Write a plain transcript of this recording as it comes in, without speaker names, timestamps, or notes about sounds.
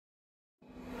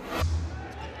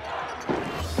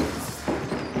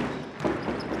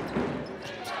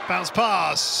Bounce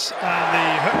pass, and the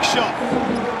hook shot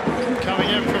coming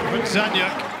in from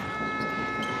Zanyuk.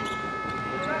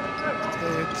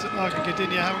 Arka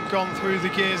Gdynia haven't gone through the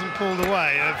gears and pulled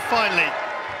away. And finally,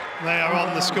 they are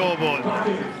on the scoreboard.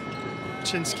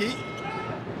 Chinsky.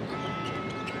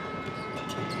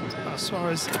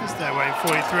 Suarez is there waiting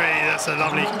 43. That's a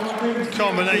lovely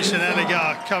combination.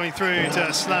 Elegar coming through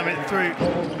to slam it through.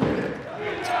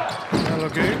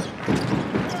 Emelogu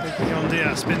taking on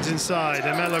Diaz, spins inside.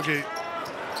 Emelogu.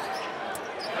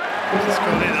 It's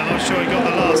gone in. I'm not sure he got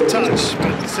the last touch,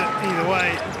 but either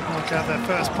way, they'll have their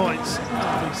first points of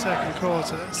the second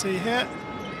quarter. Let's see here.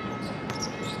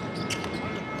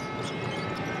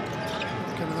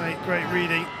 Going to make great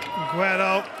reading.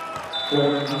 Guerrero.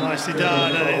 Nicely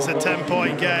done, and it's a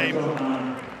 10-point game.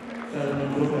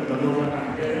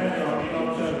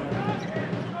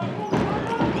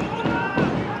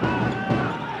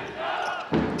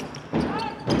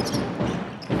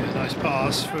 Yeah, nice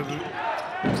pass from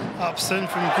Upson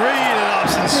from Green, and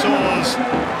Upson soars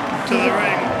to the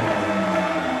ring.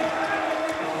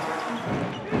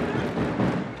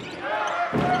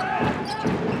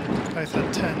 Both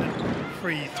had 10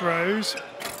 free throws.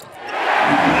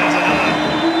 There's another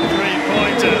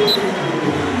three-pointer,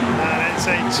 and it's a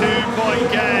 2-point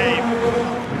game.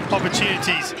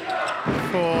 Opportunities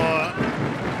for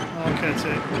Arka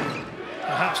to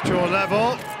perhaps draw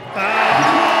level.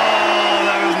 Oh,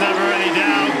 there was never any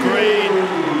doubt. Green.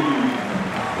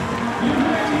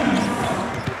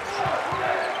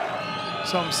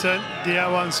 Thompson, Dia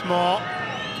once more.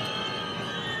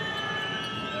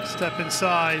 Step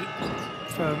inside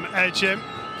from Edgem.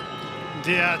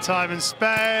 Dia, time and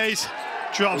space,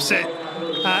 drops it,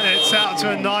 and it's out to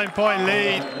a 9-point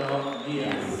lead.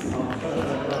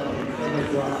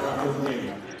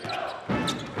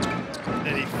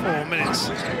 Nearly 4 minutes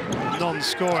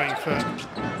non-scoring for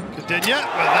Gdynia,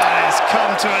 but that has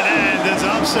come to an end as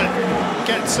Upson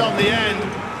gets on the end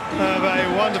of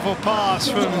a wonderful pass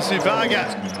from Zubaga.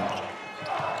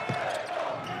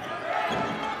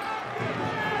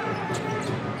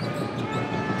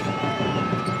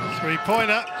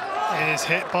 Three-pointer is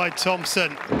hit by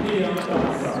Thompson.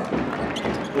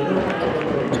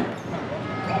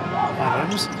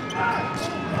 Adams.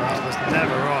 That was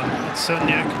never on.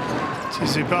 Zanyuk to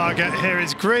Zubaga. Here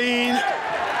is Green.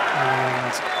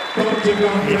 And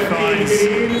he finds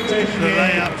the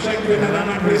layup.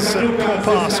 That was a poor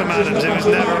pass from Adams. It was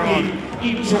never on.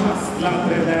 And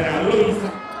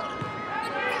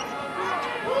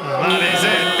that is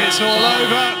it. It's all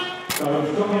over.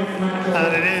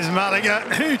 And it is Malaga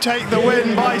who take the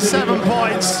win by 7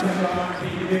 points.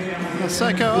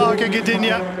 Asseco Arka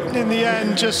Gdynia in the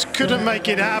end just couldn't make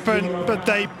it happen, but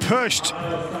they pushed.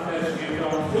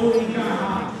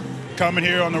 Coming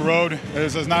here on the road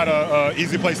is not an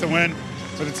easy place to win.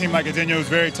 But a team like Gdynia was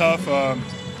very tough, and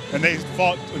they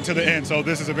fought until the end. So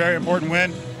this is a very important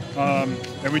win,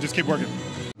 and we just keep working.